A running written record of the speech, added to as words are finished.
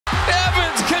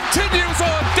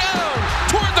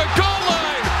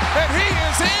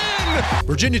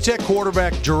Virginia Tech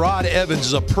quarterback Jerod Evans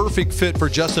is a perfect fit for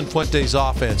Justin Fuente's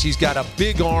offense. He's got a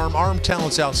big arm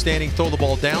talent's outstanding, throw the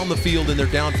ball down the field in their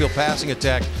downfield passing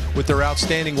attack with their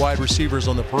outstanding wide receivers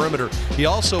on the perimeter. He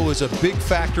also is a big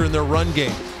factor in their run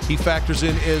game. He factors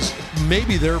in as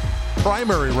maybe their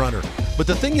primary runner. But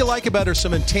the thing you like about it are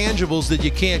some intangibles that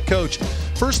you can't coach.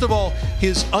 First of all,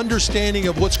 his understanding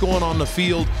of what's going on in the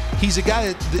field. He's a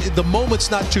guy that the moment's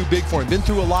not too big for him. Been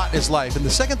through a lot in his life. And the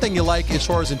second thing you like as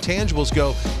far as intangibles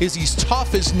go is he's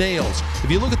tough as nails. If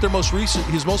you look at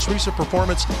his most recent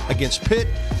performance against Pitt,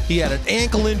 he had an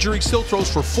ankle injury, still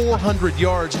throws for 400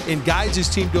 yards and guides his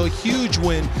team to a huge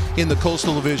win in the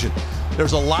Coastal Division.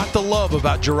 There's a lot to love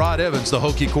about Jerod Evans, the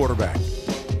Hokie quarterback.